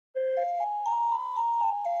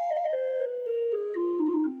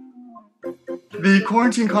The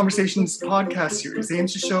Quarantine Conversations podcast series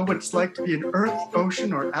aims to show what it's like to be an earth,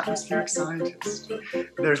 ocean, or atmospheric scientist.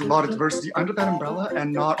 There's a lot of diversity under that umbrella,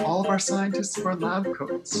 and not all of our scientists wear lab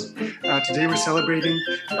coats. Today we're celebrating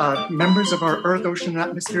members of our earth, ocean, and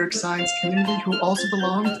atmospheric science community who also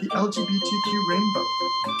belong to the LGBTQ rainbow.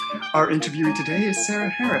 Our interviewee today is Sarah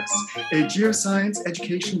Harris, a geoscience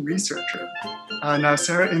education researcher. Now,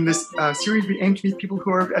 Sarah, in this series, we aim to meet people who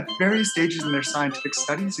are at various stages in their scientific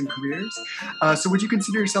studies and careers. So would you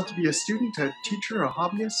consider yourself to be a student, a teacher, a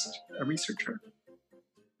hobbyist, a researcher?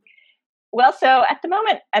 Well, so at the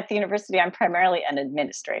moment at the university, I'm primarily an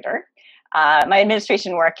administrator. My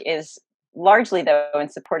administration work is largely, though, in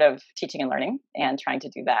support of teaching and learning and trying to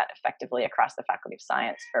do that effectively across the Faculty of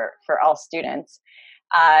Science for all students.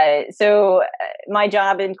 So my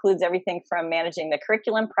job includes everything from managing the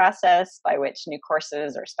curriculum process by which new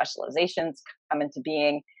courses or specializations come into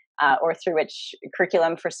being, or through which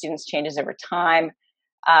curriculum for students changes over time.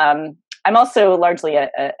 I'm also largely a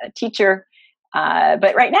teacher,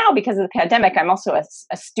 but right now, because of the pandemic, I'm also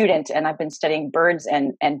a student, and I've been studying birds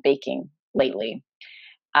and baking lately.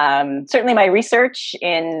 Certainly my research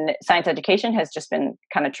in science education has just been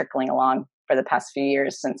kind of trickling along for the past few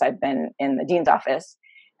years since I've been in the dean's office.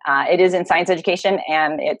 It is in science education,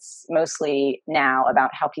 and it's mostly now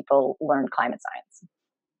about how people learn climate science.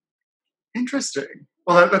 Interesting.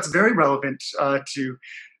 Well, that's very relevant to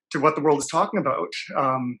what the world is talking about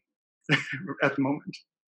at the moment.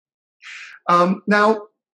 Now,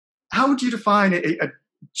 how would you define a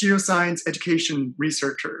geoscience education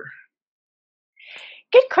researcher?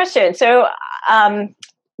 Good question. So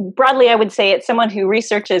broadly, I would say it's someone who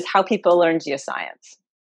researches how people learn geoscience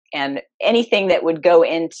and anything that would go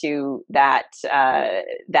into that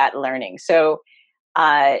learning. So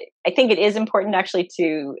I think it is important actually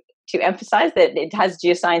to emphasize that it has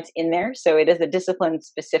geoscience in there. So it is a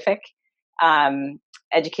discipline-specific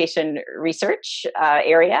education research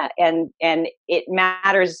area, and it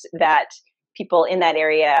matters that people in that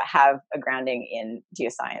area have a grounding in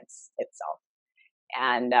geoscience itself.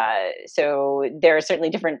 And so there are certainly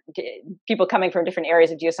different people coming from different areas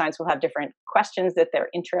of geoscience will have different questions that they're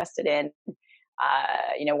interested in.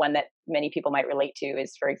 One that many people might relate to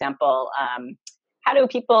is, for example, how do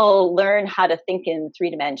people learn how to think in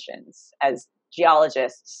 3 dimensions, as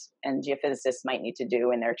geologists and geophysicists might need to do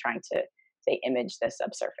when they're trying to, say, image the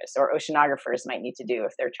subsurface, or oceanographers might need to do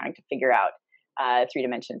if they're trying to figure out 3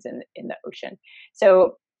 dimensions in the ocean.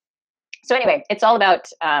 So anyway, it's all about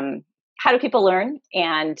how do people learn,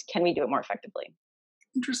 and can we do it more effectively?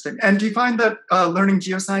 Interesting. And do you find that learning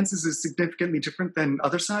geosciences is significantly different than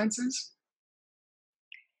other sciences?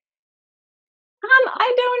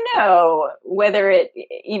 I don't know whether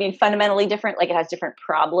you mean fundamentally different, like it has different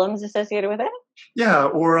problems associated with it? Yeah,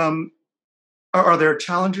 or are there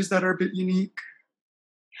challenges that are a bit unique?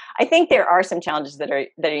 I think there are some challenges that are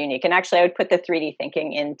unique, and actually, I would put the 3D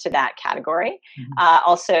thinking into that category. Mm-hmm.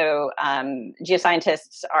 Also,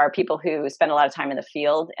 geoscientists are people who spend a lot of time in the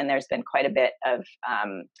field, and there's been quite a bit of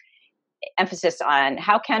emphasis on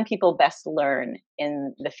how can people best learn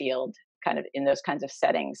in the field, kind of in those kinds of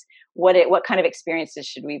settings. What kind of experiences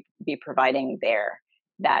should we be providing there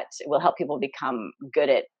that will help people become good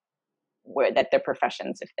at their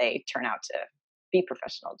professions if they turn out to be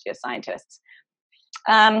professional geoscientists?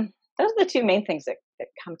 Those are the 2 main things that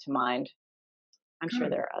come to mind. I'm sure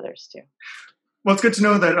there are others too. Well, it's good to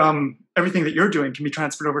know that everything that you're doing can be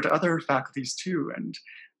transferred over to other faculties too, and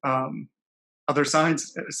other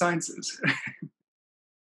sciences.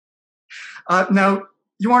 Now,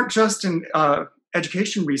 you aren't just an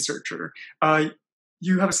education researcher.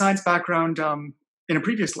 You have a science background in a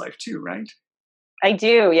previous life too, right? I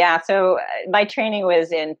do, yeah. So my training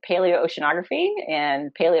was in paleoceanography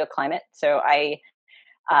and paleoclimate. So I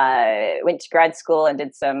went to grad school and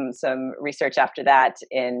did some research after that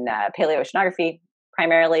in paleoceanography,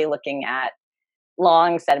 primarily looking at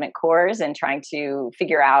long sediment cores and trying to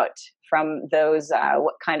figure out from those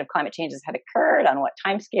what kind of climate changes had occurred on what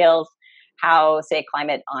timescales, how, say,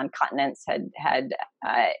 climate on continents had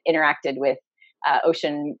interacted with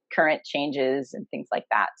ocean current changes and things like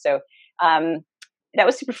that. So that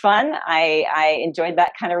was super fun. I enjoyed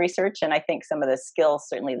that kind of research, and I think some of the skills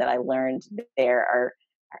certainly that I learned there are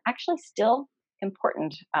actually still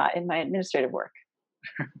important in my administrative work.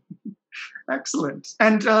 Excellent.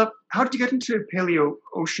 And how did you get into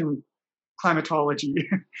paleo-ocean climatology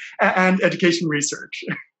and education research?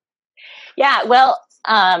 Yeah, well,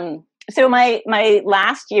 so my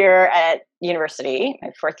last year at university,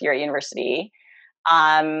 my 4th year at university,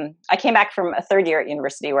 I came back from a 3rd year at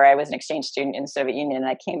university where I was an exchange student in the Soviet Union, and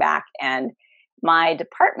I came back, and my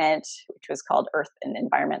department, which was called Earth and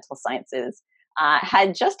Environmental Sciences,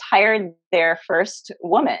 had just hired their first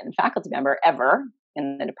woman faculty member ever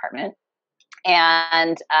in the department.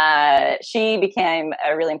 And she became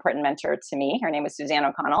a really important mentor to me. Her name was Suzanne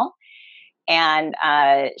O'Connell. And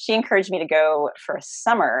she encouraged me to go for a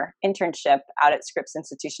summer internship out at Scripps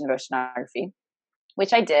Institution of Oceanography,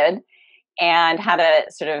 which I did, and had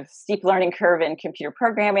a sort of steep learning curve in computer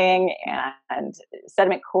programming and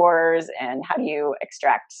sediment cores and how do you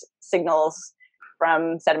extract signals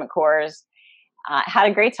from sediment cores. Had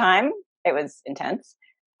a great time. It was intense.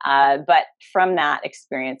 But from that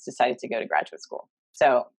experience, decided to go to graduate school.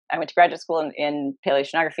 So I went to graduate school in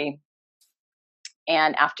paleoceanography.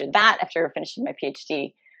 And after that, after finishing my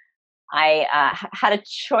PhD, I had a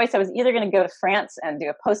choice. I was either going to go to France and do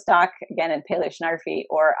a postdoc again in paleoceanography,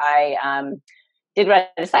 or I did what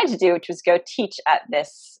I decided to do, which was go teach at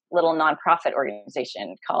this little nonprofit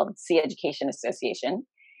organization called Sea Education Association.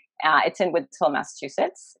 It's in Woods Hole,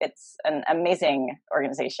 Massachusetts. It's an amazing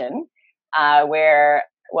organization where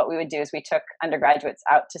what we would do is we took undergraduates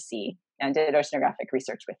out to sea and did oceanographic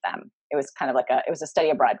research with them. It was kind of like it was a study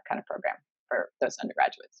abroad kind of program for those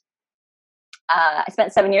undergraduates. I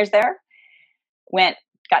spent 7 years there,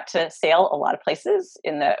 got to sail a lot of places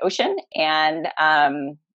in the ocean, and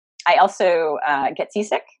I also get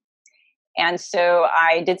seasick. And so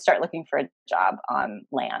I did start looking for a job on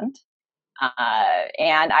land.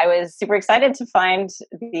 And I was super excited to find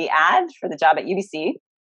the ad for the job at UBC.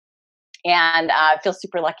 And I feel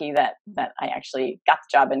super lucky that I actually got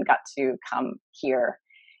the job and got to come here.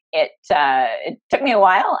 It took me a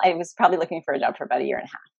while. I was probably looking for a job for about a year and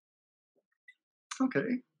a half.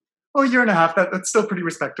 Okay. Well, a year and a half, that's still pretty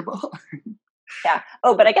respectable. Yeah.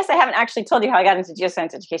 Oh, but I guess I haven't actually told you how I got into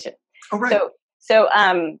geoscience education. Oh, right. So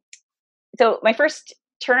my first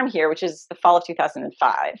term here, which is the fall of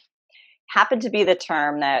 2005, happened to be the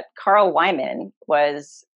term that Carl Wyman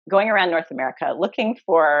was going around North America looking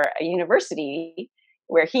for a university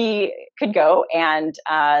where he could go and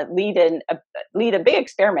lead a big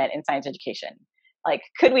experiment in science education. Like,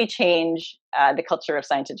 could we change the culture of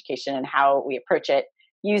science education and how we approach it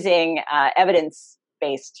using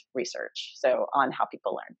evidence-based research? So on how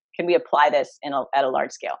people learn. Can we apply this at a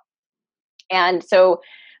large scale? And so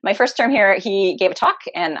my first term here, he gave a talk,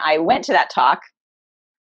 and I went to that talk.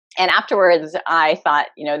 And afterwards, I thought,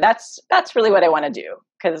 that's really what I want to do.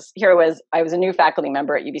 Because I was a new faculty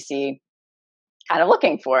member at UBC, kind of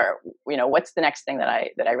looking for, what's the next thing that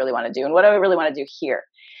I really want to do, and what do I really want to do here.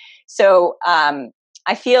 So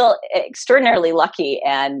I feel extraordinarily lucky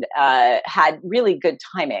and had really good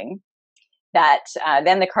timing that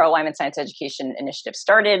then the Carl Wyman Science Education Initiative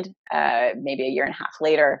started, maybe a year and a half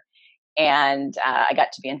later, and I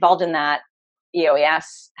got to be involved in that.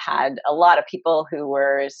 EOAS had a lot of people who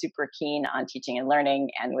were super keen on teaching and learning,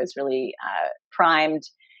 and was really primed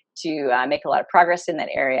to make a lot of progress in that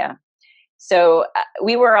area. So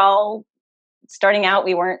we were all starting out.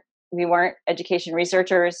 We weren't education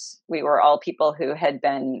researchers. We were all people who had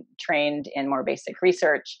been trained in more basic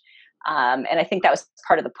research, and I think that was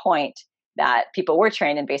part of the point, that people were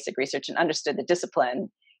trained in basic research and understood the discipline.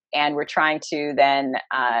 And we're trying to then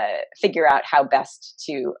figure out how best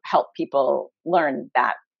to help people learn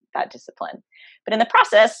that discipline. But in the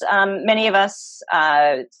process, many of us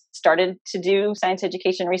started to do science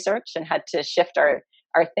education research and had to shift our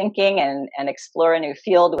thinking and explore a new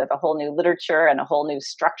field with a whole new literature and a whole new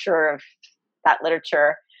structure of that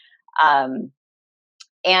literature. And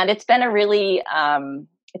it's been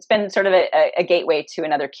it's been sort of a gateway to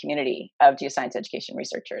another community of geoscience education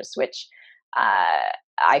researchers, which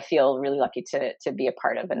I feel really lucky to be a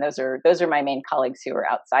part of. And those are my main colleagues who are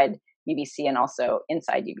outside UBC and also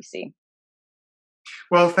inside UBC.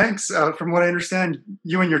 Well, thanks. From what I understand,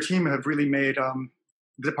 you and your team have really made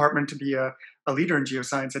the department to be a leader in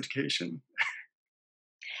geoscience education.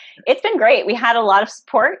 It's been great. We had a lot of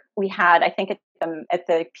support. We had, I think at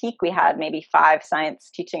the peak, we had maybe 5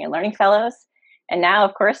 science teaching and learning fellows. And now,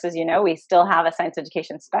 of course, as you know, we still have a science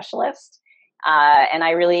education specialist. And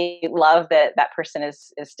I really love that person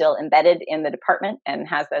is still embedded in the department and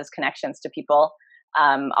has those connections to people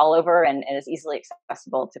all over and is easily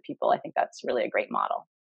accessible to people. I think that's really a great model.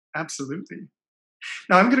 Absolutely.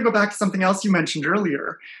 Now, I'm going to go back to something else you mentioned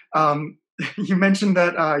earlier. You mentioned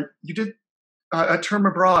that you did a term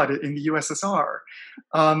abroad in the USSR.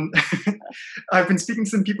 I've been speaking to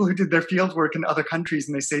some people who did their field work in other countries,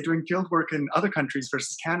 and they say doing field work in other countries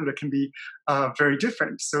versus Canada can be very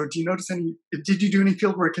different. So did you do any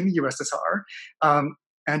field work in the USSR?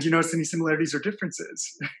 And do you notice any similarities or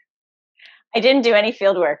differences? I didn't do any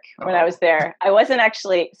field work when I was there. I wasn't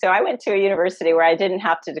actually, so I went to a university where I didn't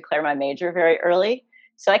have to declare my major very early.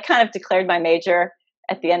 So I kind of declared my major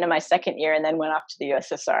at the end of my second year and then went off to the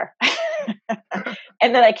USSR.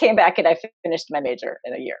 And then I came back and I finished my major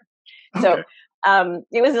in a year. Okay. So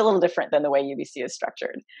it was a little different than the way UBC is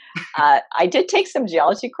structured. I did take some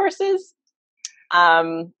geology courses,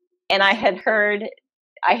 and I had heard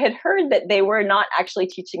that they were not actually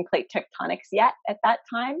teaching plate tectonics yet at that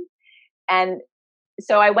time. And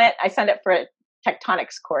so I signed up for a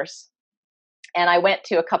tectonics course, and I went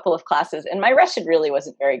to a couple of classes, and my Russian really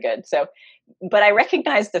wasn't very good. So, but I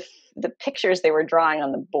recognized the pictures they were drawing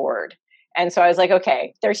on the board. And so I was like,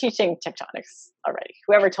 okay, they're teaching tectonics already.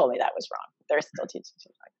 Whoever told me that was wrong. They're still teaching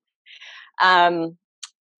tectonics.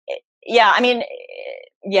 Yeah, I mean,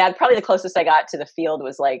 yeah, probably the closest I got to the field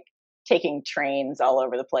was like taking trains all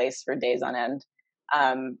over the place for days on end.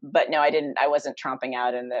 But no, I wasn't tromping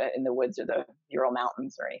out in the woods or the Ural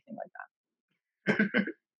Mountains or anything like that.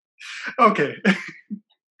 Okay.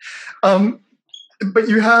 But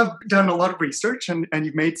you have done a lot of research and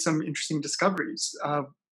you've made some interesting discoveries.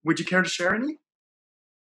 Would you care to share any?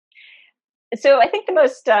 So I think the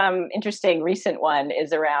most interesting recent one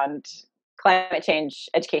is around climate change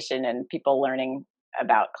education and people learning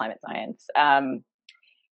about climate science.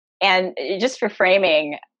 And just for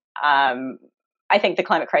framing, I think the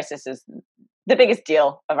climate crisis is the biggest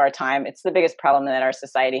deal of our time. It's the biggest problem that our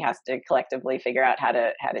society has to collectively figure out how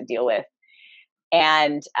to deal with.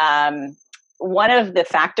 And one of the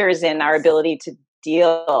factors in our ability to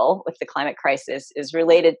deal with the climate crisis is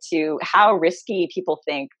related to how risky people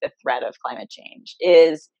think the threat of climate change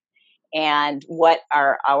is and what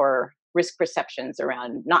are our risk perceptions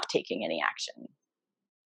around not taking any action.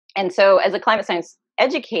 And so as a climate science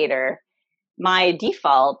educator, my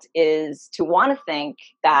default is to want to think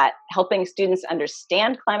that helping students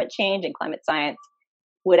understand climate change and climate science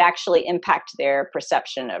would actually impact their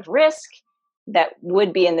perception of risk that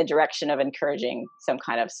would be in the direction of encouraging some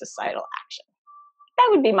kind of societal action. That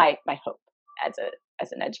would be my hope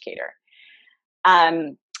as an educator.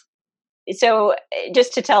 So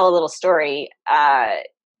just to tell a little story,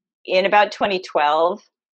 in about 2012,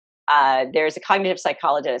 there's a cognitive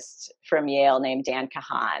psychologist from Yale named Dan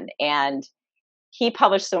Kahan, and he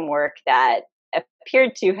published some work that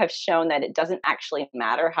appeared to have shown that it doesn't actually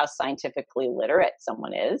matter how scientifically literate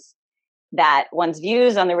someone is, that one's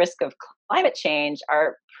views on the risk of climate change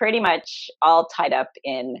are pretty much all tied up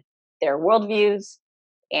in their worldviews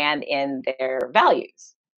and in their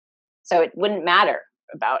values. So it wouldn't matter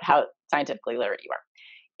about how scientifically literate you are.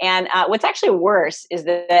 And what's actually worse is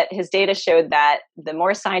that his data showed that the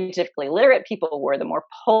more scientifically literate people were, the more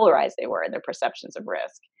polarized they were in their perceptions of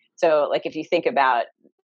risk. So like if you think about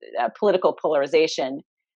political polarization,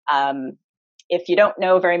 if you don't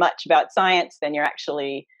know very much about science, then you're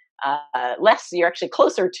actually you're actually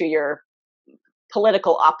closer to your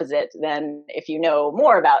political opposite than if you know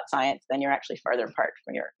more about science, then you're actually farther apart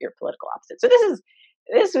from your political opposite. So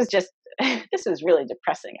this was really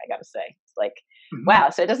depressing, I gotta say. It's like, wow,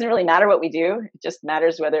 so it doesn't really matter what we do. It just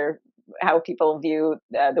matters how people view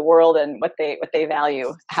the world and what they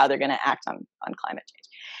value, how they're going to act on climate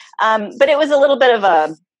change. But it was a little bit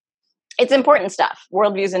of it's important stuff.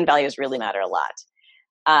 Worldviews and values really matter a lot.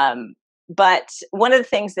 But one of the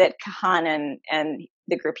things that Kahan and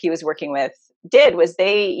the group he was working with did was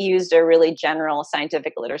they used a really general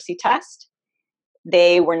scientific literacy test.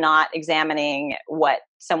 They were not examining what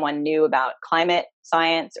someone knew about climate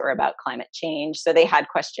science or about climate change. So they had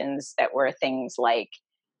questions that were things like,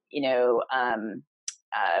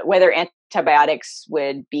 whether antibiotics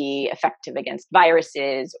would be effective against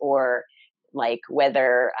viruses, or like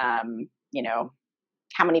whether,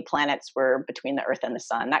 how many planets were between the Earth and the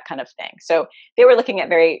Sun, that kind of thing. So they were looking at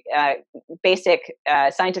very basic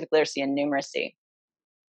scientific literacy and numeracy.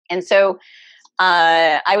 And so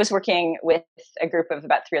I was working with a group of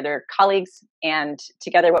about 3 other colleagues, and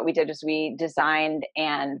together what we did is we designed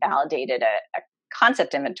and validated a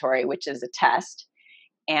concept inventory, which is a test.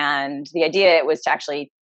 And the idea was to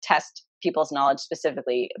actually test people's knowledge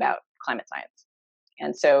specifically about climate science.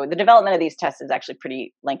 And so the development of these tests is actually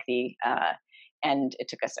pretty lengthy, and it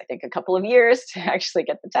took us, I think, a couple of years to actually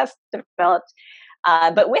get the test developed.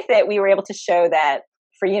 But with it, we were able to show that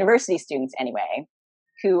for university students anyway,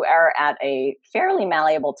 who are at a fairly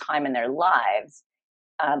malleable time in their lives,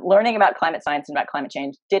 learning about climate science and about climate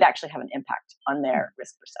change did actually have an impact on their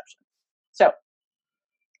risk perception. So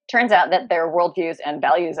turns out that their worldviews and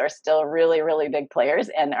values are still really, really big players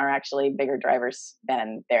and are actually bigger drivers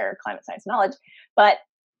than their climate science knowledge. But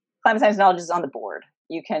climate science knowledge is on the board.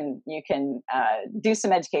 You can do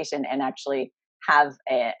some education and actually have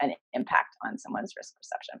an impact on someone's risk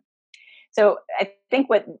perception. So I think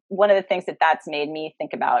one of the things that's made me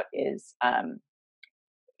think about is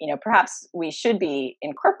perhaps we should be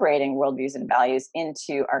incorporating worldviews and values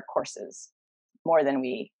into our courses more than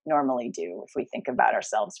we normally do if we think about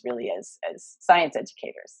ourselves really as science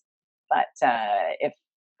educators. But if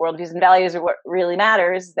worldviews and values are what really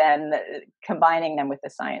matters, then combining them with the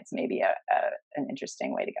science may be an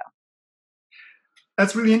interesting way to go.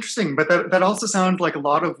 That's really interesting. But that also sounds like a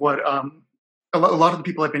lot of what a lot of the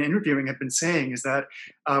people I've been interviewing have been saying is that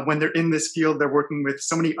when they're in this field, they're working with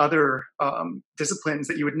so many other disciplines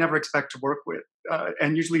that you would never expect to work with.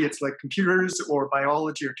 And usually it's like computers or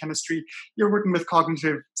biology or chemistry. You're working with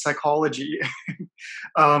cognitive psychology.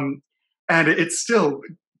 And it's still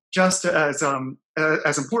just as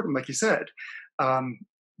important, like you said,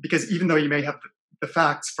 because even though you may have the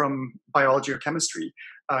facts from biology or chemistry,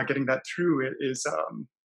 getting that through it is,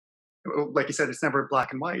 like you said, it's never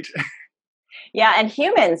black and white. Yeah, and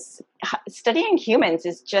studying humans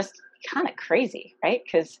is just kind of crazy, right?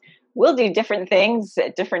 Because we'll do different things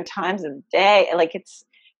at different times of the day. Like it's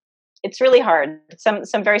really hard.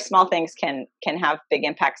 Some very small things can have big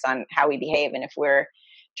impacts on how we behave, and if we're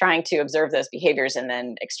trying to observe those behaviors and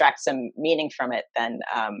then extract some meaning from it, then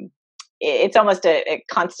it's almost a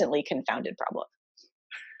constantly confounded problem.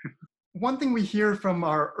 One thing we hear from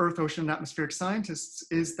our Earth, Ocean, and Atmospheric scientists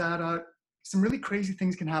is that some really crazy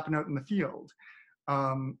things can happen out in the field.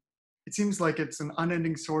 It seems like it's an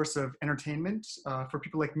unending source of entertainment for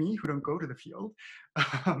people like me who don't go to the field.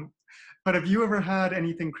 But have you ever had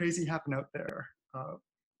anything crazy happen out there,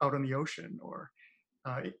 out on the ocean, or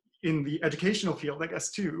in the educational field, I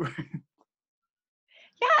guess, too?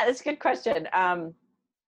 Yeah, that's a good question.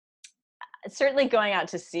 Certainly going out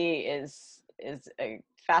to sea is a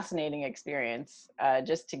fascinating experience.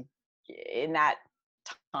 In that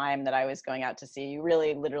time that I was going out to sea, you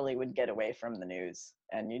really literally would get away from the news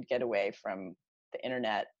and you'd get away from the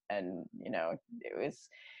internet, and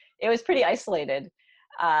it was pretty isolated.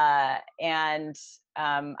 And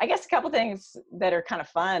I guess a couple things that are kind of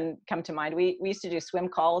fun come to mind. We used to do swim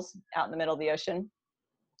calls out in the middle of the ocean.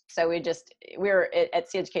 So we were at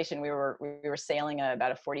Sea Education. We were sailing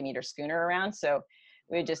about a 40-meter schooner around. So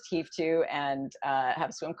we would just heave to and have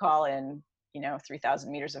a swim call in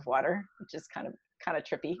 3,000 meters of water, which is kind of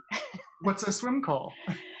trippy. What's a swim call?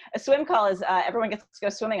 A swim call is everyone gets to go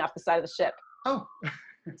swimming off the side of the ship. Oh.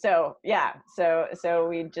 So yeah, so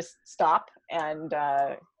we'd just stop and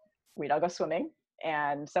we'd all go swimming,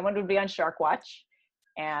 and someone would be on shark watch,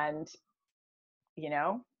 and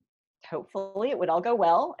hopefully it would all go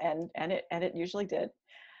well, and it usually did.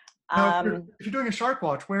 Now, if you're doing a shark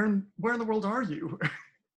watch, where in the world are you?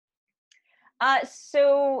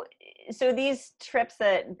 So these trips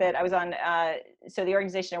that I was on, so the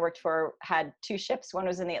organization I worked for had two ships. One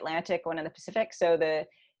was in the Atlantic, one in the Pacific. So the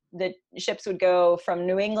ships would go from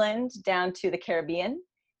New England down to the Caribbean,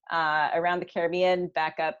 around the Caribbean,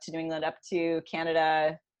 back up to New England, up to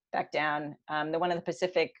Canada, back down. The one in the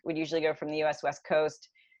Pacific would usually go from the US West Coast,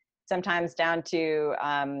 sometimes down to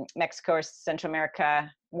Mexico or Central America.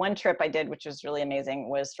 One trip I did, which was really amazing,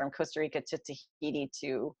 was from Costa Rica to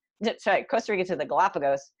Costa Rica to the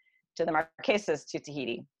Galapagos, to the Marquesas to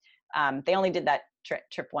Tahiti. They only did that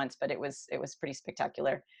trip once, but it was pretty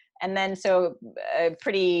spectacular. And then so a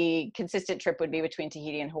pretty consistent trip would be between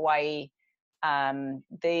Tahiti and Hawaii.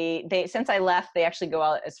 They since I left, they actually go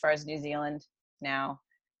out as far as New Zealand now.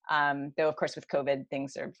 Though of course with COVID,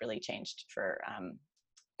 things have really changed for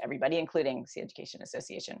everybody, including Sea Education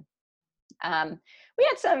Association. We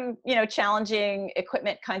had some, challenging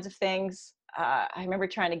equipment kinds of things. I remember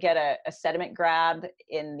trying to get a sediment grab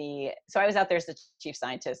so I was out there as the chief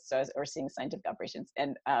scientist, so I was overseeing scientific operations,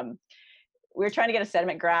 and we were trying to get a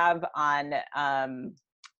sediment grab on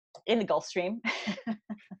in the Gulf Stream,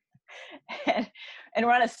 and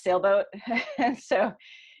we're on a sailboat, and so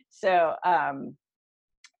I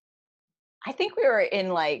think we were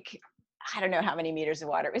in I don't know how many meters of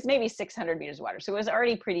water. It was maybe 600 meters of water. So it was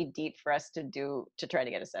already pretty deep for us to try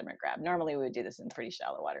to get a sediment grab. Normally we would do this in pretty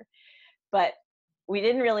shallow water, but we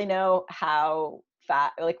didn't really know how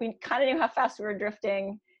fast, we kind of knew how fast we were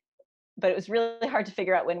drifting, but it was really hard to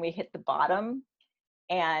figure out when we hit the bottom.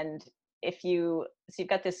 And so you've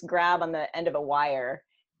got this grab on the end of a wire,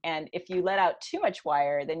 and if you let out too much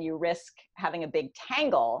wire, then you risk having a big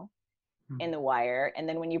tangle in the wire. And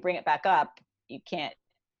then when you bring it back up, you can't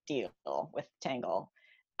deal with tangle.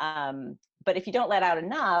 But if you don't let out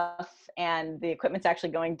enough and the equipment's actually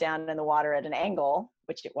going down in the water at an angle,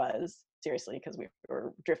 which it was, seriously, because we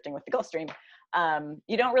were drifting with the Gulf Stream,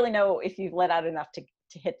 you don't really know if you've let out enough to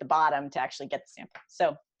hit the bottom to actually get the sample.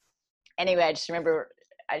 So anyway, I just remember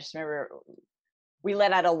we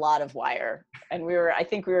let out a lot of wire, and I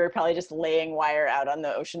think we were probably just laying wire out on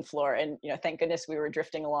the ocean floor, and thank goodness we were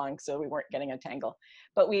drifting along so we weren't getting a tangle.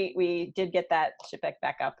 But we did get that ship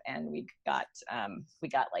back up, and we got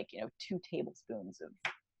like 2 tablespoons of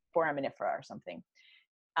foraminifera or something.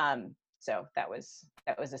 So that was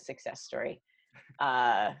a success story.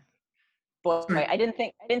 Boy, I didn't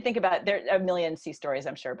think about, there are a million sea stories,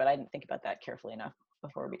 I'm sure, but I didn't think about that carefully enough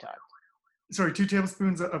before we talked. Sorry, 2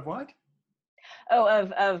 tablespoons of what? Oh,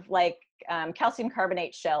 of like calcium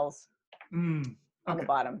carbonate shells Okay. on the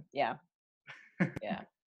bottom. Yeah. Yeah.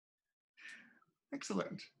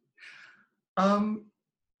 Excellent.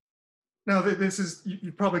 Now, this is,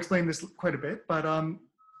 you probably explained this quite a bit, but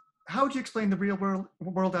how would you explain the real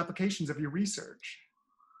world applications of your research?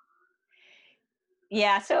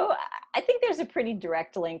 Yeah, so I think there's a pretty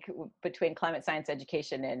direct link between climate science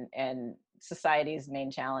education and society's main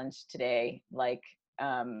challenge today. Like,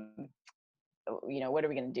 what are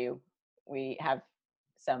we going to do? We have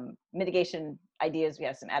some mitigation ideas, we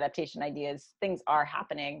have some adaptation ideas, things are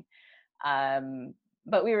happening,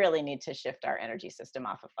 but we really need to shift our energy system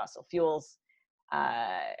off of fossil fuels.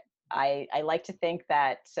 I like to think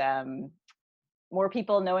that more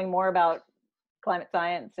people knowing more about climate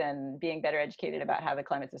science and being better educated about how the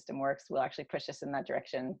climate system works will actually push us in that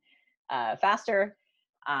direction faster.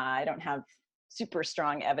 I don't have super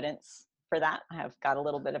strong evidence for that. I have got a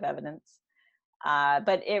little bit of evidence,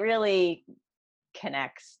 but it really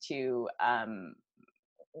connects to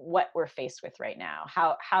what we're faced with right now.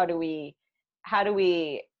 How do we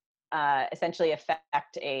essentially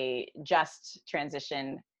affect a just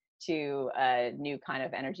transition to a new kind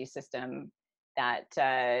of energy system that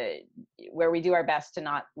where we do our best to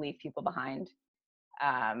not leave people behind.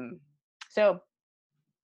 So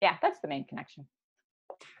yeah, that's the main connection.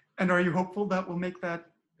 And are you hopeful that we'll make that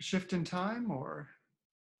shift in time, or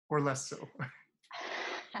less so?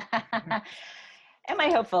 Am I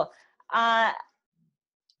hopeful? I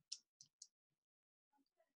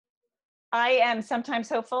am sometimes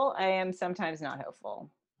hopeful. I am sometimes not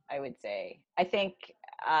hopeful, I would say. I think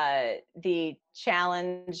the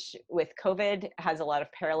challenge with COVID has a lot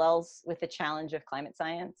of parallels with the challenge of climate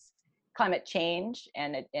science, climate change,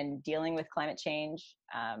 and dealing with climate change.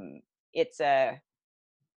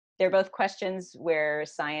 They're both questions where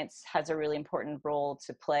science has a really important role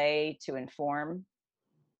to play to inform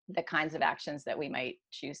the kinds of actions that we might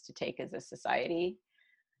choose to take as a society.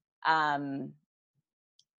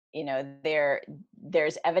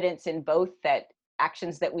 There's evidence in both that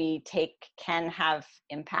actions that we take can have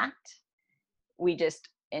impact.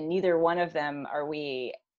 In neither one of them are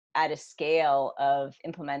we at a scale of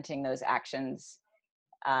implementing those actions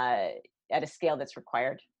at a scale that's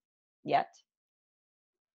required yet.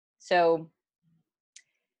 So,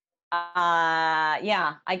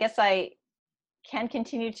 yeah, I guess I can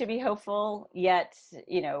continue to be hopeful, yet,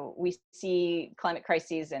 we see climate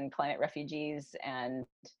crises and climate refugees and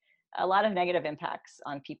a lot of negative impacts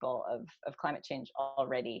on people of climate change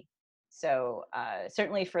already. So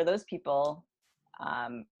certainly for those people,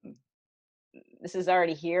 this is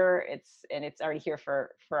already here. It's already here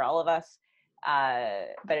for all of us.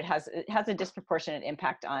 But it has a disproportionate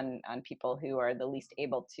impact on people who are the least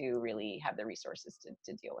able to really have the resources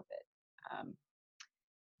to deal with it.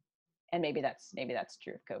 And maybe that's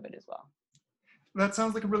true of COVID as well. That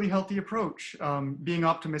sounds like a really healthy approach, being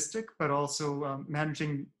optimistic, but also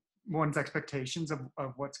managing one's expectations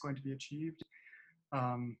of what's going to be achieved.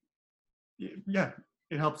 Yeah,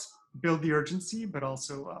 it helps build the urgency, but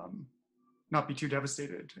also not be too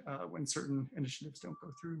devastated when certain initiatives don't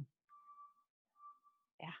go through.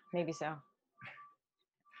 Yeah, maybe so.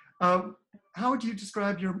 How would you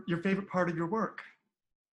describe your favorite part of your work?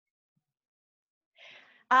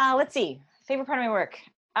 Let's see, favorite part of my work.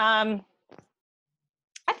 I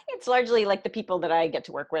think it's largely like the people that I get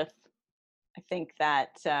to work with. I think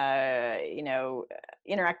that,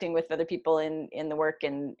 interacting with other people in the work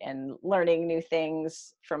and learning new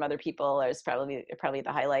things from other people is probably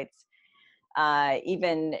the highlights.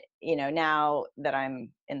 Even, now that I'm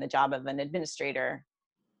in the job of an administrator,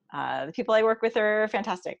 the people I work with are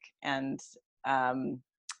fantastic. And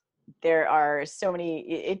there are so many,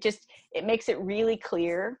 it makes it really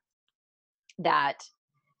clear that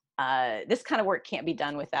this kind of work can't be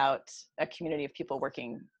done without a community of people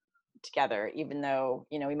working together, even though,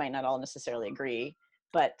 we might not all necessarily agree,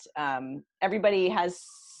 but everybody has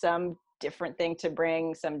some different thing to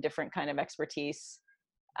bring, some different kind of expertise.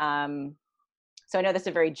 So I know that's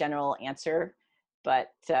a very general answer,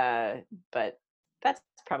 but that's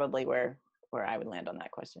probably where I would land on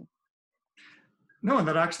that question. No, and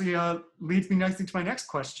that actually leads me nicely to my next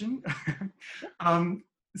question.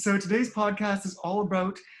 So today's podcast is all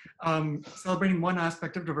about celebrating one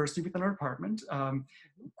aspect of diversity within our department,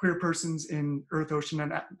 queer persons in earth, ocean,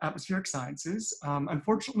 and atmospheric sciences.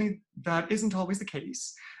 Unfortunately, that isn't always the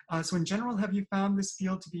case. So in general, have you found this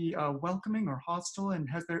field to be welcoming or hostile? And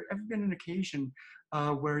has there ever been an occasion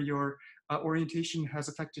where your orientation has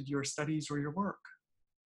affected your studies or your work?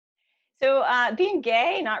 So being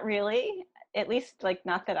gay, not really. At least, like,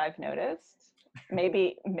 not that I've noticed.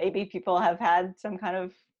 Maybe people have had some kind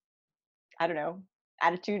of, I don't know,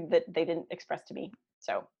 attitude that they didn't express to me.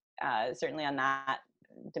 So certainly on that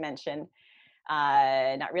dimension,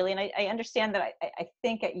 not really. And I understand that I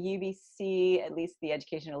think at UBC, at least the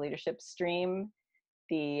educational leadership stream,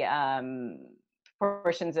 the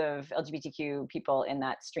proportions of LGBTQ people in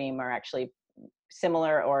that stream are actually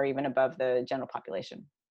similar or even above the general population.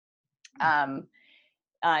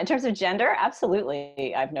 In terms of gender,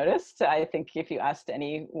 absolutely, I've noticed. I think if you asked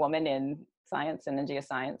any woman in science and in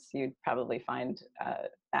geoscience, you'd probably find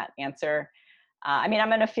that answer. I mean,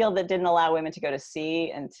 I'm in a field that didn't allow women to go to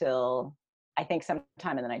sea until I think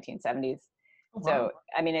sometime in the 1970s. Oh, wow. So,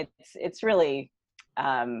 I mean, it's really,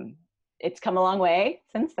 it's come a long way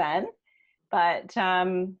since then, but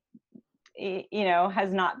you know,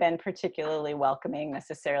 has not been particularly welcoming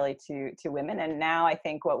necessarily to women. And now I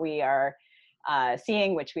think what we are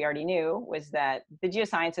seeing, which we already knew, was that the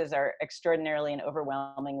geosciences are extraordinarily and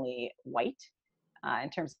overwhelmingly white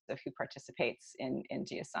in terms of who participates in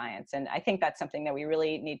geoscience. And I think that's something that we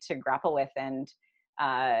really need to grapple with and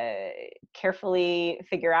carefully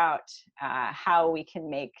figure out how we can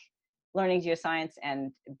make learning geoscience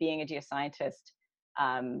and being a geoscientist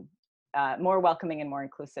more welcoming and more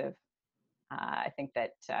inclusive. I think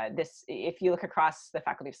that if you look across the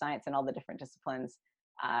Faculty of Science and all the different disciplines,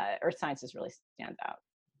 earth sciences really stands out.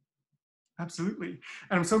 Absolutely.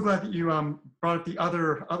 And I'm so glad that you brought up the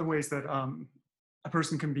other ways that a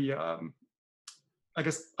person can be, I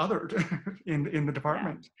guess, othered in the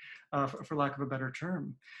department, for lack of a better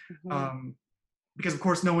term. Because of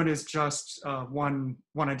course, no one is just one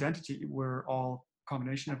identity. We're all a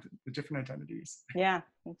combination of the different identities. Yeah,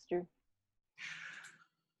 that's true.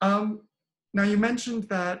 Now you mentioned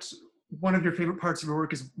that one of your favorite parts of your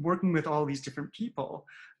work is working with all these different people.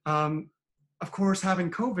 Of course,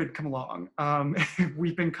 having COVID come along,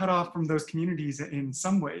 we've been cut off from those communities in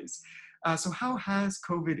some ways. So how has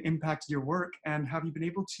COVID impacted your work, and have you been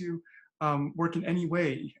able to work in any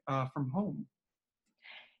way from home?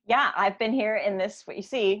 Yeah, I've been here in this, what you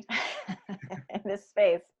see, in this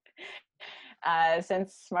space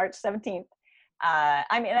since March 17th.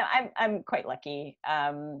 I mean, I'm quite lucky.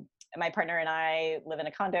 My partner and I live in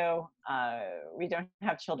a condo. We don't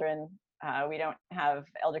have children. We don't have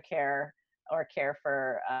elder care or care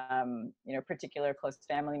for you know, particular close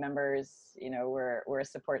family members. You know, we're a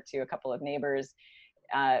support to a couple of neighbors.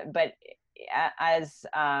 But as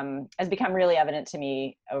become really evident to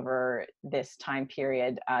me over this time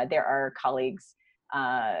period, there are colleagues,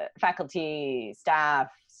 faculty, staff,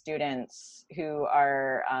 students who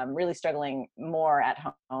are really struggling more at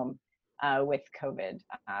home with COVID.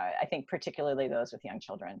 I think particularly those with young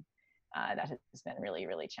children. That has been really,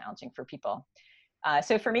 really challenging for people.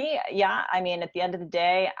 So for me, yeah, I mean, at the end of the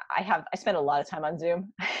day, I spend a lot of time on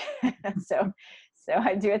Zoom. so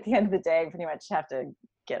I do at the end of the day pretty much have to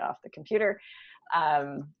get off the computer.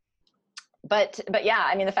 But yeah,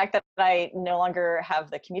 I mean, the fact that I no longer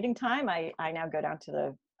have the commuting time, I now go down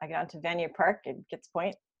to Vanier Park and Gits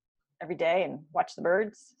Point every day and watch the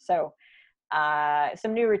birds. So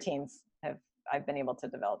some new routines I've been able to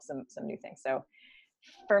develop some new things. So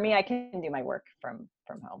for me, I can do my work from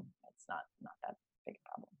home. It's not that big a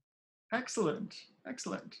problem. Excellent,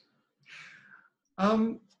 excellent.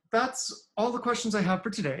 That's all the questions I have for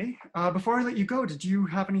today. Before I let you go, did you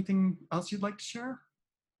have anything else you'd like to share?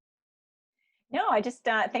 No, I just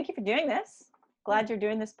thank you for doing this. Glad you're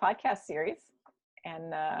doing this podcast series,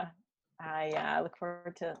 and I look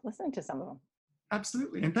forward to listening to some of them.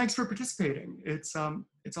 Absolutely, and thanks for participating. It's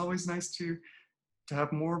always nice to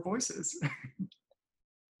have more voices.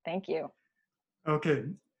 Thank you. Okay,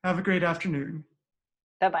 have a great afternoon.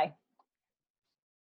 Bye-bye.